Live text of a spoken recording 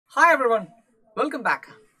Hi everyone, welcome back.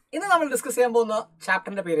 ഇന്ന് നമ്മൾ discuss ചെയ്യാൻ പോകുന്ന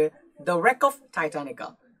ചാപ്റ്ററിന്റെ പേര് The Wreck of Titanic.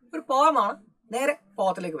 ഒരു പോയമാണ്. നേരെ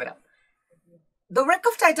പോയത്തിലേക്ക് വരാം. The Wreck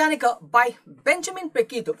of Titanic by Benjamin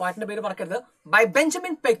Peckett. പോയത്തിന്റെ പേര് മറക്കരുത്. By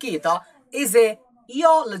Benjamin Peckett is a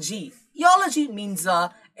eulogy. Eulogy means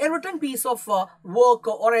a written piece of work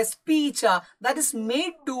or a speech that is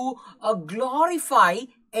made to glorify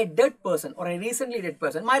a dead person or a recently dead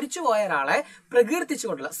person. മരിച്ചുപോയ ഒരാളെ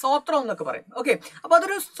പ്രകീർത്തിച്ചുകൊണ്ടുള്ള സ്തോത്രം എന്നൊക്കെ പറയും. Okay, അപ്പൊ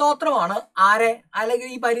അതൊരു സ്തോത്രമാണ് ആരെ അല്ലെങ്കിൽ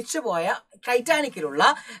ഈ മരിച്ചുപോയ ടൈറ്റാനിക്കിലുള്ള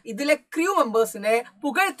ഇതിലെ ക്രൂ മെമ്പേഴ്സിനെ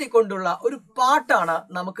പുകഴ്ത്തിക്കൊണ്ടുള്ള ഒരു പാട്ടാണ്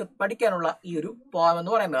നമുക്ക് പഠിക്കാനുള്ള ഈ ഒരു പോയം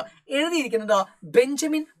എന്ന് പറയുന്നത്. എഴുതിയിരിക്കുന്നത്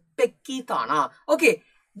ബെഞ്ചമിൻ പെക്കീത്ത് ആണ്. Okay,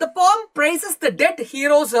 the poem praises the dead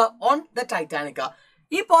heroes on the Titanic.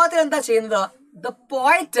 ഈ പോയത്തിൽ എന്താ ചെയ്യുന്നത്? The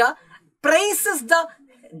poet praises the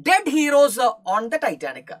dead heroes on the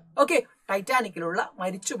Titanic. Okay, ടൈറ്റാനിക്കിലുള്ള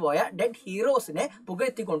മരിച്ചുപോയ ഡെഡ് ഹീറോസിനെ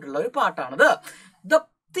പുകഴ്ത്തിക്കൊണ്ടുള്ള ഒരു പാട്ടാണിത്. The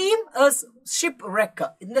theme is shipwreck.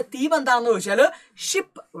 ഇതിന്റെ തീം എന്താണെന്ന് ചോദിച്ചാൽ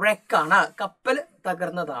ഷിപ്പ് wreck ആണ്, കപ്പൽ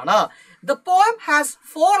തകർന്നതാണ്. The poem has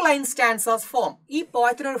 4 line stanzas form. ഈ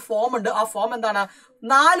പോയത്തിന് ഒരു ഫോം ഉണ്ട്. ആ ഫോം എന്താണ്?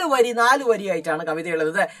 4 വരി ആയിട്ടാണ്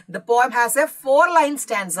കവിതയുള്ളത്. The poem has a 4 line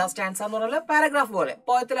stanza. Stanza എന്ന് പറഞ്ഞാൽ പാരഗ്രാഫ് പോലെ,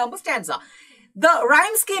 പോയത്തിലാകുമ്പോൾ stanza. The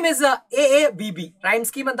rhyme scheme is AABB. Rhyme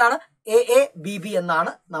scheme എന്താണ്? AABB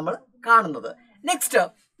എന്നാണ് നമ്മൾ കാണുന്നത്. Next,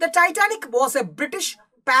 the Titanic was a British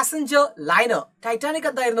passenger liner. Titanic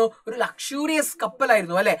എന്തായിരുന്നു? ഒരു ലക്ഷൂറിയസ്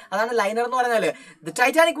കപ്പലായിരുന്നു അല്ലെ, അതാണ് ലൈനർ എന്ന് പറഞ്ഞാല്. The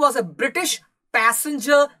Titanic was a British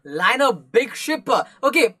passenger liner, big ship.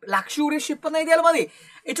 Okay, luxurious ship എന്ന് എഴുതിയാൽ മതി.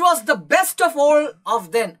 It was the best of all of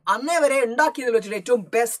them. അന്നേ വരെ ഉണ്ടാക്കിയതിൽ വെച്ചിട്ട് ഏറ്റവും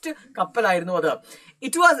ബെസ്റ്റ് കപ്പലായിരുന്നു അത്.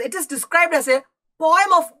 It is described as a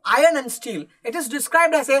poem of iron and steel. It is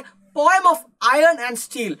described as a poem of iron and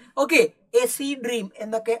steel. Okay, a sea dream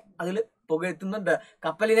എന്നൊക്കെ അതിൽ പുകഴ്ത്തുന്നുണ്ട്.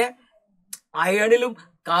 കപ്പലിനെ അയണിലും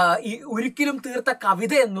ഒരിക്കലും തീർത്ത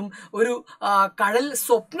കവിതയെന്നും ഒരു കടൽ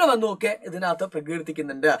സ്വപ്നമെന്നും ഒക്കെ ഇതിനകത്ത്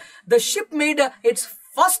പ്രകീർത്തിക്കുന്നുണ്ട്. The ship made its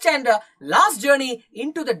first and last journey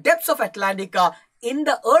into the depths of Atlantic in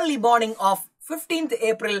the early morning of 15th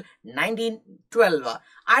April 1912.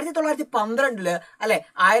 1912 അല്ലെ,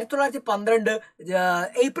 1912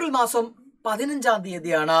 April മാസം 15-ാം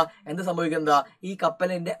തീയതിയാണ് എന്ത് സംഭവിക്കുന്നത്? ഈ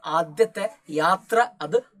കപ്പലിന്റെ ആദ്യത്തെ യാത്ര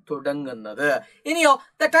അത് തുടങ്ങുന്നത്. ഇനിയോ,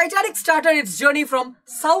 the Titanic started its journey from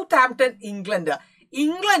Southampton, England.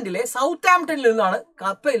 ഇംഗ്ലണ്ടിലെ സൗത്താംപ്ടണിൽ നിന്നാണ്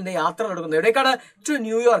കപ്പലിന്റെ യാത്ര തുടങ്ങുന്നത്. എവിടേക്കാണ്? To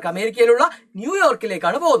New York. അമേരിക്കയിലുള്ള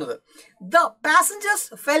ന്യൂയോർക്കിലേക്കാണ് പോകുന്നത്. The passengers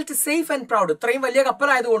felt safe and proud. ഇത്രയും വലിയ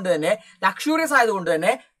കപ്പലായതുകൊണ്ട് തന്നെ, ലക്ഷൂറിയസ് ആയതുകൊണ്ട്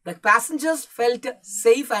തന്നെ the passengers felt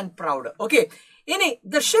safe and proud. Okay, ഇനി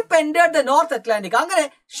the ship entered the North Atlantic. അങ്ങനെ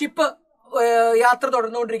ഷിപ്പ് യാത്ര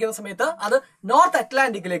തുടർന്നുകൊണ്ടിരിക്കുന്ന സമയത്ത് അത് നോർത്ത്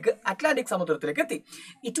അറ്റ്ലാന്റിക് സമുദ്രത്തിലേക്ക് എത്തി.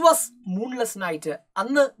 It was മൂൺലെസ് night.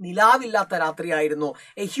 അന്ന് നിലാവില്ലാത്ത രാത്രിയായിരുന്നു.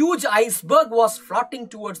 A huge iceberg was floating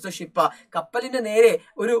towards the ship. കപ്പലിന്റെ നേരെ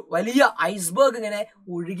ഒരു വലിയ ഐസ്ബർഗ് ഇങ്ങനെ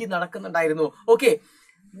ഒഴുകി നടക്കുന്നുണ്ടായിരുന്നു. Okay,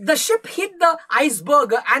 the ship hit the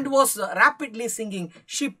iceberg and was rapidly sinking.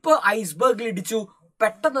 Ship ഐസ്ബർഗിൽ ഇടിച്ചു.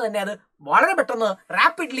 പെട്ടെന്ന് തന്നെ അത് വളരെ പെട്ടെന്ന്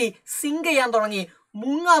റാപ്പിഡ്ലി സിങ്ക് ചെയ്യാൻ തുടങ്ങി,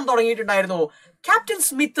 മുങ്ങാൻ തുടങ്ങിയിട്ടുണ്ടായിരുന്നു. Captain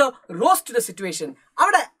Smith rose to the situation.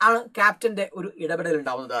 അവിടെ ആണ് ക്യാപ്റ്റന്റെ ഒരു ഇടപെടൽ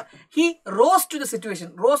ഉണ്ടാവുന്നത്. He rose to the situation.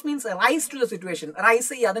 Rose means raise to the situation. Rice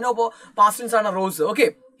ചെയ്യുക, അതിനൊപ്പം പാസ്റ്റ് ആണ് rose. Okay,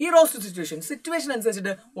 he rose to situation. Situation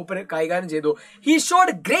അനുസരിച്ചിട്ട് മൂപ്പര് കൈകാര്യം ചെയ്തു. He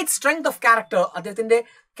showed great strength of character. അദ്ദേഹത്തിന്റെ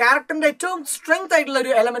ക്യാരക്ടറിന്റെ ഏറ്റവും സ്ട്രെങ്ത് ആയിട്ടുള്ള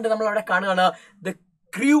ഒരു എലമെന്റ് നമ്മൾ അവിടെ കാണുകയാണ്. The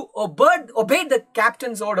crew obeyed the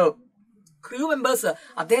captain's order. Crew members,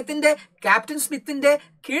 അദ്ദേഹത്തിന്റെ ക്യാപ്റ്റൻ സ്മിത്തിന്റെ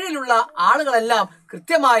കീഴിലുള്ള ആളുകളെല്ലാം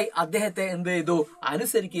കൃത്യമായി അദ്ദേഹത്തെ എന്ത് ചെയ്തു?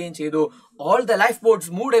 അനുസരിക്കുകയും ചെയ്തു. All the life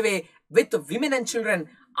boats moved away with women and children.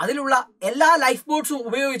 അതിലുള്ള എല്ലാ ലൈഫ് ബോട്ട്സും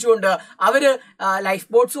ഉപയോഗിച്ചുകൊണ്ട് അവര് ലൈഫ്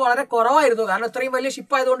ബോട്ട്സ് വളരെ കുറവായിരുന്നു, കാരണം ഇത്രയും വലിയ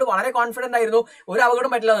ഷിപ്പ് ആയതുകൊണ്ട് വളരെ കോൺഫിഡന്റ് ആയിരുന്നു, ഒരു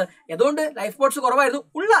അപകടം പറ്റില്ല. അതുകൊണ്ട് ലൈഫ് ബോട്ട്സ് കുറവായിരുന്നു.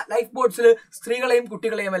 ഉള്ള ലൈഫ് ബോട്ട്സിൽ സ്ത്രീകളെയും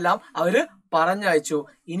കുട്ടികളെയും എല്ലാം അവര് പറഞ്ഞയച്ചു.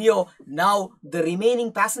 ഇനിയോ, now the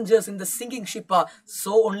remaining passengers in the sinking ship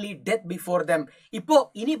so only death before dum. ഇപ്പോ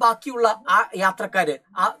ഇനി ബാക്കിയുള്ള ആ യാത്രക്കാര്,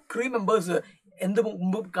 ആ ക്രൂ മെമ്പേഴ്സ് എന്ത്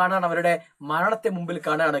മുമ്പ് കാണാണ്? അവരുടെ മരണത്തെ മുമ്പിൽ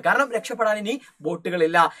കാണാണ്. കാരണം രക്ഷപ്പെടാൻ ഇനി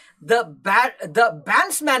ബോട്ടുകളില്ല. The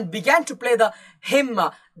bandsman began to play the hymn.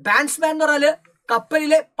 ബാൻഡ്സ്മാൻ എന്ന് പറഞ്ഞാല്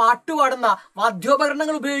കപ്പലിലെ പാട്ടുപാടുന്ന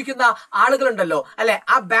വാദ്യോപകരണങ്ങൾ ഉപയോഗിക്കുന്ന ആളുകളുണ്ടല്ലോ അല്ലെ,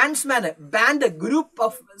 ആ ബാൻഡ്സ്മാൻ, band, group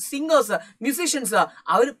of singers, musicians,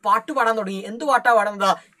 അവർ പാട്ടുപാടാൻ തുടങ്ങി. എന്ത് പാട്ടാ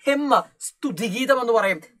പാടുന്നത്? ഹെമ്മ, സ്തുതിഗീതം എന്ന്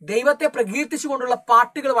പറയും. ദൈവത്തെ പ്രകീർത്തിച്ചുകൊണ്ടുള്ള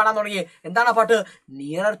പാട്ടുകൾ പാടാൻ തുടങ്ങി. എന്താണ് ആ പാട്ട്?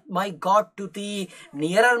 നിയറർ മൈ ഗോഡ് ടു തീ,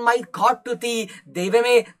 നിയറർ മൈ ഗോഡ് ടു തീ.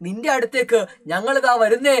 ദൈവമേ, നിന്റെ അടുത്തേക്ക് ഞങ്ങളിതാ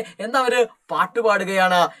വരുന്നേ എന്നവര്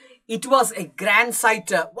പാട്ടുപാടുകയാണ്. It was A grand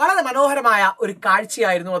site. വളരെ മനോഹരമായ ഒരു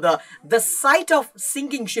കാഴ്ചയായിരുന്നു അത്. The site of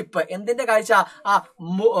sinking ship. എന്തിന്റെ കാഴ്ച?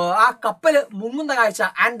 ആ കപ്പല് മുങ്ങുന്ന കാഴ്ച.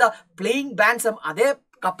 And the playing ബാൻസം. അതേ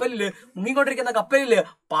കപ്പലില്, മുങ്ങിക്കൊണ്ടിരിക്കുന്ന കപ്പലില്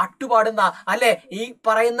പാട്ടുപാടുന്ന, അല്ലെ, ഈ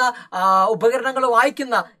പറയുന്ന ഉപകരണങ്ങൾ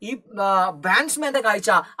വായിക്കുന്ന ഈ ബാൻഡ്സ്മാന്റെ കാഴ്ച,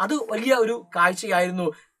 അത് വലിയ ഒരു കാഴ്ചയായിരുന്നു.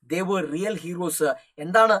 They were real heroes.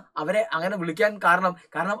 എന്താണ് അവരെ അങ്ങനെ വിളിക്കാൻ കാരണം?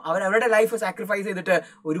 കാരണം അവരുടെ ലൈഫ് സാക്രിഫൈസ് ചെയ്തിട്ട്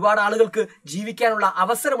ഒരുപാട് ആളുകൾക്ക് ജീവിക്കാനുള്ള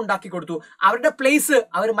അവസരം ഉണ്ടാക്കി കൊടുത്തു. അവരുടെ പ്ലേസ്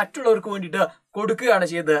അവർ മറ്റുള്ളവർക്ക് വേണ്ടിയിട്ട് കൊടുക്കുകയാണ്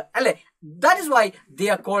ചെയ്തത്, അല്ലെ? That is why they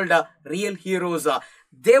are called real heroes.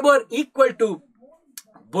 They were equal to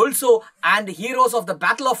Bulso and heroes of the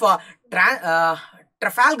Battle of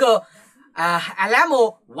Trafalgar, Alamo,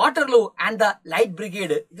 Waterloo and the Light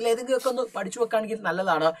Brigade. ഇതിലേതെങ്കിലുമൊക്കെ ഒന്ന് പഠിച്ചു വെക്കുകയാണെങ്കിൽ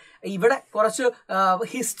നല്ലതാണ്. ഇവിടെ കുറച്ച്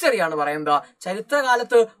ഹിസ്റ്ററിയാണ് പറയുന്നത്.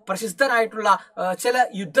 ചരിത്രകാലത്ത് പ്രസിദ്ധനായിട്ടുള്ള ചില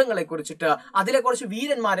യുദ്ധങ്ങളെ കുറിച്ചിട്ട്, അതിലെ കുറച്ച്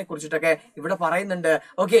വീരന്മാരെ കുറിച്ചിട്ടൊക്കെ ഇവിടെ പറയുന്നുണ്ട്.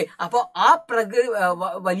 ഓക്കെ, അപ്പോൾ ആ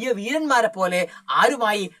വലിയ വീരന്മാരെ പോലെ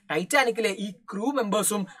ആരുമായി ടൈറ്റാനിക്കിലെ ഈ ക്രൂ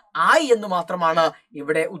മെമ്പേഴ്സും ആയി എന്ന് മാത്രമാണ്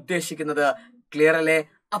ഇവിടെ ഉദ്ദേശിക്കുന്നത്. ക്ലിയർ അല്ലേ?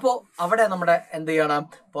 അപ്പോൾ അവിടെ നമ്മുടെ എന്ത് ചെയ്യണം,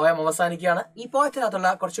 പോയം അവസാനിക്കുകയാണ്. ഈ പോയത്തിനകത്തുള്ള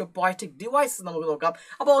കുറച്ച് പോയറ്റിക് ഡിവൈസസ് നമുക്ക് നോക്കാം.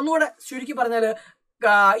 അപ്പോൾ ഒന്നുകൂടെ ചുരുക്കി പറഞ്ഞാൽ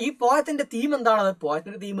ഈ പോയത്തിന്റെ തീം എന്താണ്?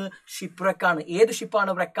 പോയത്തിന്റെ തീം ഷിപ്പ് റെക്കാണ്. ഏത്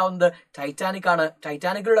ഷിപ്പാണ് wreck ആവുന്നത്? ടൈറ്റാനിക് ആണ്.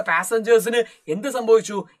 ടൈറ്റാനിക്കിലുള്ള പാസഞ്ചേഴ്സിന് എന്ത്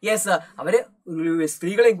സംഭവിച്ചു? യെസ്, അവര്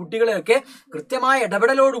സ്ത്രീകളെയും കുട്ടികളെയും ഒക്കെ കൃത്യമായ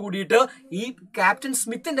ഇടപെടലോട് കൂടിയിട്ട് ഈ ക്യാപ്റ്റൻ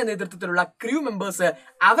സ്മിത്തിന്റെ നേതൃത്വത്തിലുള്ള ക്രൂ മെമ്പേഴ്സ്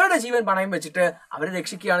അവരുടെ ജീവൻ പണയം വെച്ചിട്ട് അവരെ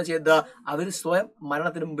രക്ഷിക്കുകയാണ് ചെയ്തത്. അവർ സ്വയം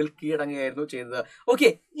മരണത്തിന് മുമ്പിൽ കീഴടങ്ങുകയായിരുന്നു ചെയ്തത്.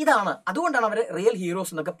 ഓക്കെ, ഇതാണ്, അതുകൊണ്ടാണ് അവരെ റിയൽ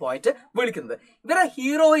ഹീറോസ് എന്നൊക്കെ പോയിട്ട് വിളിക്കുന്നത്. ഇവരെ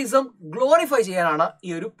ഹീറോയിസം ഗ്ലോറിഫൈ ചെയ്യാനാണ്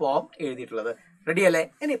ഈ ഒരു പോം എഴുതിയിട്ടുള്ളത്. റെഡി അല്ലേ?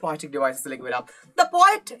 ഇനി പോയറ്റിക് ഡിവൈസസിലേക്ക് വരാം. The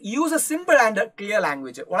poet use A simple and clear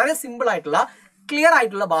language. വളരെ സിമ്പിൾ ആയിട്ടുള്ള, ക്ലിയർ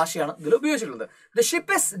ആയിട്ടുള്ള ഭാഷയാണ് ഇതിൽ ഉപയോഗിച്ചിട്ടുള്ളത്. The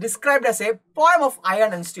ship is described as A poem of iron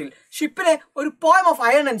and steel. ഷിപ്പിനെ ഒരു poem of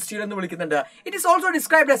iron and steel എന്ന് വിളിക്കുന്നുണ്ട്. It is also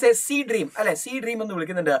described as A C dream, അല്ലെ? സീ ഡ്രീം എന്ന്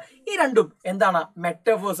വിളിക്കുന്നുണ്ട്. ഈ രണ്ടും എന്താണ്?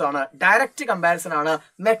 മെറ്റഫേഴ്സ് ആണ്. ഡയറക്റ്റ് കമ്പാരിസൺ ആണ്,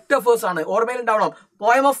 മെറ്റഫേഴ്സ് ആണ്. ഓർമ്മയിലുണ്ടാവണം,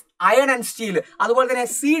 poem of iron and steel, അതുപോലെ തന്നെ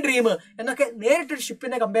സീ ഡ്രീം എന്നൊക്കെ നേരിട്ടൊരു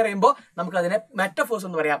ഷിപ്പിനെ കമ്പയർ ചെയ്യുമ്പോൾ നമുക്ക് അതിനെ മെറ്റഫേഴ്സ്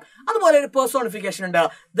എന്ന് പറയാം. അതുപോലെ ഒരു പേഴ്സോണിഫിക്കേഷൻ ഉണ്ട്.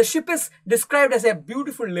 The ship is described as A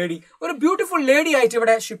beautiful lady. ഒരു ബ്യൂട്ടിഫുൾ ലേഡി ആയിട്ട്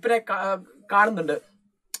ഇവിടെ ഷിപ്പിനെ കാണുന്നുണ്ട്.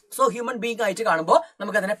 സോ ഹ്യൂമൻ ബീങ് ആയിട്ട് കാണുമ്പോൾ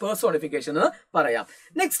നമുക്ക് അതിനെ പേഴ്സോണിഫിക്കേഷൻ എന്ന് പറയാം.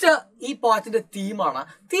 നെക്സ്റ്റ് ഈ പോയത്തിന്റെ തീമാണ്.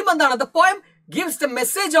 തീം എന്താണ്? The poem gives the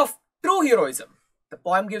message of true heroism. The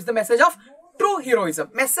poem gives the message of true heroism.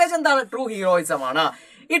 Message എന്താണ്? ട്രൂ ഹീറോയിസം ആണ്.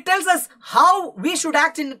 It tells us how we should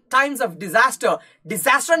act in times of disaster.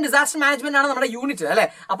 Disaster and disaster management ആണ് നമ്മുടെ unit, അല്ലെ?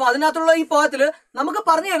 അപ്പൊ അതിനകത്തുള്ള ഈ പോയത്തില് നമുക്ക്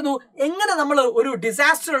പറഞ്ഞു തരുന്നു എങ്ങനെ നമ്മൾ ഒരു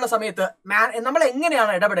ഡിസാസ്റ്റർ ഉള്ള സമയത്ത് നമ്മൾ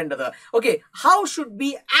എങ്ങനെയാണ് ഇടപെടേണ്ടത്. Okay, how should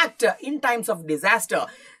be act in times of disaster.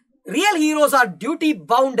 Real heroes R duty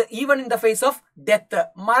bound even in the face of death.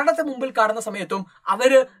 മരണത്തെ മുമ്പിൽ കാണുന്ന സമയത്തും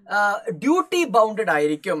അവര് ഡ്യൂട്ടി ബൗണ്ടഡ്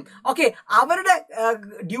ആയിരിക്കും. ഓക്കെ, അവരുടെ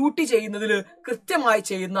ഡ്യൂട്ടി ചെയ്യുന്നതിൽ കൃത്യമായി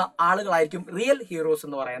ചെയ്യുന്ന ആളുകളായിരിക്കും റിയൽ ഹീറോസ്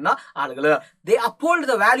എന്ന് പറയുന്ന ആളുകൾ. ദേ uphold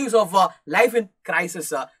the values of life in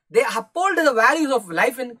crisis. They uphold the values of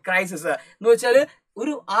life in crisis എന്ന് വെച്ചാൽ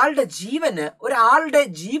ഒരാളുടെ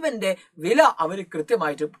ജീവന്റെ വില അവർ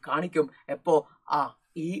കൃത്യമായിട്ട് കാണിക്കും. എപ്പോ?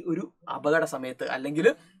 ഈ ഒരു അപകട സമയത്ത്, അല്ലെങ്കിൽ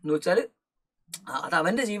എന്ന് വെച്ചാൽ അത്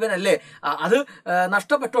അവന്റെ ജീവനല്ലേ, അത്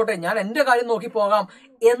നഷ്ടപ്പെട്ടോട്ടെ, ഞാൻ എന്റെ കാര്യം നോക്കി പോകാം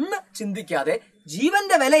എന്ന് ചിന്തിക്കാതെ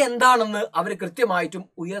ജീവന്റെ വില എന്താണെന്ന് അവർ കൃത്യമായിട്ടും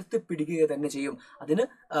ഉയർത്തിപ്പിടിക്കുക തന്നെ ചെയ്യും. അതിന്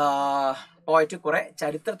പോയിട്ട് കുറെ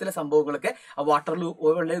ചരിത്രത്തിലെ സംഭവങ്ങളൊക്കെ, വാട്ടർലൂ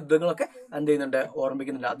പോലുള്ള യുദ്ധങ്ങളൊക്കെ എന്ത് ചെയ്യുന്നുണ്ട്?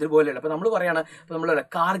 ഓർമ്മിക്കുന്നുണ്ട്. അതുപോലെയുള്ള ഇപ്പൊ നമ്മൾ പറയാണ്, ഇപ്പൊ നമ്മൾ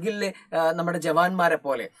കാർഗിലിലെ നമ്മുടെ ജവാന്മാരെ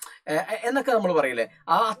പോലെ എന്നൊക്കെ നമ്മൾ പറയില്ലേ,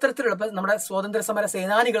 അത്തരത്തിലുള്ള ഇപ്പൊ നമ്മുടെ സ്വാതന്ത്ര്യ സമര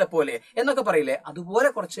സേനാനികളെ പോലെ എന്നൊക്കെ പറയില്ലേ,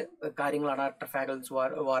 അതുപോലെ കുറച്ച് കാര്യങ്ങളാണ് ട്രഫാൽഗർ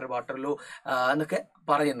വാർ, വാട്ടർലൂ എന്നൊക്കെ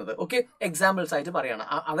പറയുന്നത്. ഓക്കെ, എക്സാമ്പിൾസ് ആയിട്ട് പറയാണ്.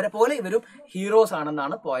 അവരെ പോലെ ഇവരും ഹീറോസ്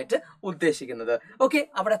ആണെന്നാണ് പോയിട്ട് ഉദ്ദേശിക്കുന്നത്. ഓക്കെ,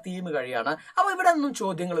 അവിടെ തീം കഴിയാണ്. അപ്പൊ ഇവിടെ നിന്നും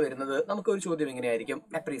ചോദ്യങ്ങൾ വരുന്നത്, നമുക്കൊരു ചോദ്യം എങ്ങനെയായിരിക്കും?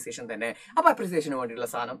 അപ്രീസിയേഷൻ തന്നെ. അപ്പൊ അപ്രീസിയേഷന് വേണ്ടിയിട്ടുള്ള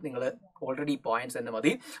സാധനം നിങ്ങൾ ഓൾറെഡി പോയിന്റ്സ് തന്നെ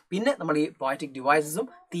മതി. പിന്നെ നമ്മൾ ഈ പോയറ്റിക് ഡിവൈസസും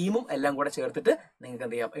തീമും എല്ലാം കൂടെ ചേർത്തിട്ട് നിങ്ങൾക്ക്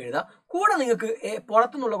എന്ത് ചെയ്യാം? എഴുതാം. കൂടെ നിങ്ങൾക്ക്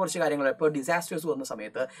പുറത്തുനിന്നുള്ള കുറച്ച് കാര്യങ്ങൾ, ഇപ്പോൾ ഡിസാസ്റ്റേഴ്സ് വന്ന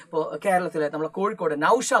സമയത്ത്, ഇപ്പോൾ കേരളത്തിലെ നമ്മളെ കോഴിക്കോട്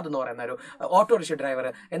നൌഷാദ് എന്ന് പറയുന്ന ഒരു ഓട്ടോറിക്ഷ ഡ്രൈവർ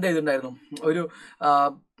എന്ത് ചെയ്തിട്ടുണ്ടായിരുന്നു? ഒരു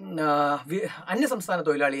അന്യസംസ്ഥാന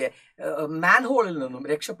തൊഴിലാളിയെ മാൻഹോളിൽ നിന്നും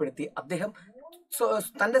രക്ഷപ്പെടുത്തി അദ്ദേഹം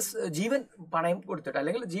തന്റെ ജീവൻ പണയം കൊടുത്തിട്ട്,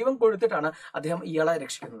 അല്ലെങ്കിൽ ജീവൻ കൊടുത്തിട്ടാണ് അദ്ദേഹം ഇയാളെ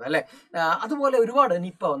രക്ഷിക്കുന്നത്, അല്ലെ? അതുപോലെ ഒരുപാട്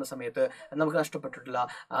നിപ്പ വന്ന സമയത്ത് നമുക്ക് നഷ്ടപ്പെട്ടിട്ടുള്ള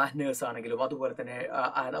നേഴ്സ് ആണെങ്കിലും, അതുപോലെ തന്നെ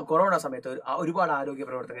കൊറോണ സമയത്ത് ഒരുപാട് ആരോഗ്യ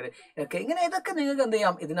പ്രവർത്തകർ ഒക്കെ, ഇങ്ങനെ ഇതൊക്കെ നിങ്ങൾക്ക് എന്ത്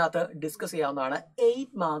ചെയ്യാം? ഇതിനകത്ത് ഡിസ്കസ് ചെയ്യാവുന്നതാണ്.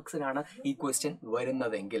 8 മാർക്സിനാണ് ഈ ക്വസ്റ്റ്യൻ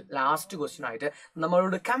വരുന്നതെങ്കിൽ, ലാസ്റ്റ് ക്വസ്റ്റ്യൻ ആയിട്ട്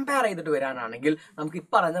നമ്മളോട് കമ്പയർ ചെയ്തിട്ട് വരാനാണെങ്കിൽ നമുക്ക് ഈ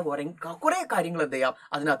പറഞ്ഞ കുറെ കാര്യങ്ങൾ എന്ത് ചെയ്യാം?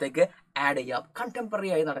 അതിനകത്തേക്ക് ആഡ് ചെയ്യാം. കണ്ടംപററി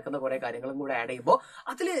ആയി നടക്കുന്ന കുറേ കാര്യങ്ങളും കൂടെ ആഡ് ചെയ്യുമ്പോൾ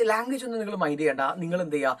അതിൽ ലാംഗ്വേജ് ഒന്നും നിങ്ങൾ മൈൻഡ് ചെയ്യേണ്ട. നിങ്ങൾ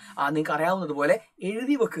എന്ത് ചെയ്യുക, നിങ്ങൾക്ക് അറിയാവുന്നതുപോലെ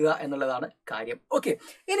എഴുതി വെക്കുക എന്നുള്ളതാണ് കാര്യം. ഓക്കെ,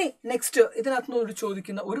 ഇനി നെക്സ്റ്റ് ഇതിനകത്ത് നിന്ന്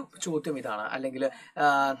ചോദിക്കുന്ന ഒരു ചോദ്യം ഇതാണ്, അല്ലെങ്കിൽ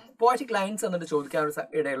പോയറ്റിക് ലൈൻസ് എന്നിട്ട് ചോദിക്കാൻ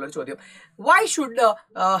ഇടയുള്ള ഒരു ചോദ്യം.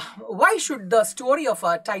 Why should the story of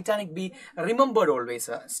Titanic B remembered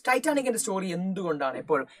always? ടൈറ്റാനിക്കിന്റെ story എന്തുകൊണ്ടാണ്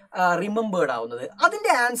എപ്പോഴും റിമെമ്പേർഡ് ആവുന്നത്?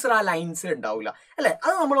 അതിന്റെ ആൻസർ ആ ലൈൻസ് ഉണ്ടാവില്ല അല്ലെ?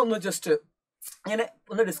 അത് നമ്മളൊന്ന് ജസ്റ്റ് അങ്ങനെ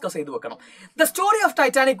ഒന്ന് ഡിസ്കസ് ചെയ്ത് വെക്കണം. The story of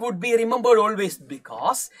Titanic would be remembered always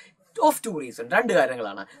because of two reasons. രണ്ട്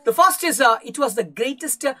കാര്യങ്ങളാണ്. The first is it was the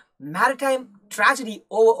greatest maritime tragedy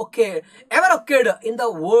ever occurred in the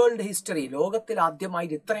world history. ലോകത്തിൽ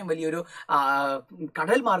ആദ്യമായിട്ട് ഇത്രയും വലിയൊരു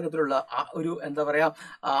കടൽ മാർഗത്തിലുള്ള ഒരു എന്താ പറയാ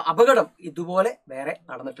അപകടം ഇതുപോലെ വേറെ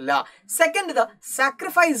നടന്നിട്ടില്ല. Second, the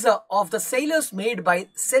sacrifice of the sailors made by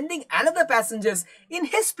sending another passengers in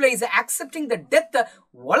his place, accepting the death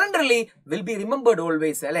voluntarily will be remembered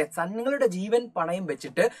always. അല്ലെ, തങ്ങളുടെ ജീവൻ പണയം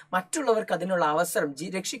വെച്ചിട്ട് മറ്റുള്ളവർക്ക് അതിനുള്ള അവസരം,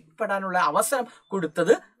 രക്ഷപ്പെടാനുള്ള അവസരം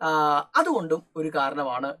കൊടുത്തത് അതുകൊണ്ടും ഒരു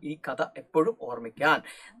കാരണമാണ് ഈ കഥ എപ്പോഴും ഓർമ്മിക്കാൻ.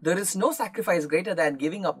 There is no sacrifice greater than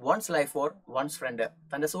giving up one's life for one's friend.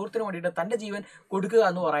 തന്റെ സുഹൃത്തിന് വേണ്ടിയിട്ട് തന്റെ ജീവൻ കൊടുക്കുക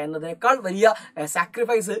എന്ന് പറയുന്നതിനേക്കാൾ വലിയ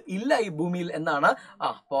സാക്രിഫൈസ് ഇല്ല ഈ ഭൂമിയിൽ എന്നാണ്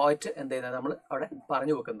പോയറ്റ് എന്ത് ചെയ്യുന്നത് നമ്മൾ അവിടെ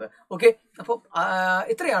പറഞ്ഞു വെക്കുന്നത്. ഓക്കെ, അപ്പോൾ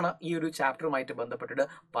ഇത്രയാണ് ഈ ഒരു ചാപ്റ്ററുമായിട്ട് ബന്ധപ്പെട്ടിട്ട്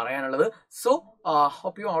പറയാനുള്ളത്. So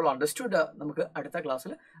hope you all understood. നമുക്ക് അടുത്ത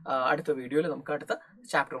ക്ലാസ്സിൽ അടുത്ത വീഡിയോയിൽ നമുക്ക് അടുത്ത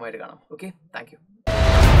ചാപ്റ്ററുമായിട്ട് കാണാം. Okay, thank you.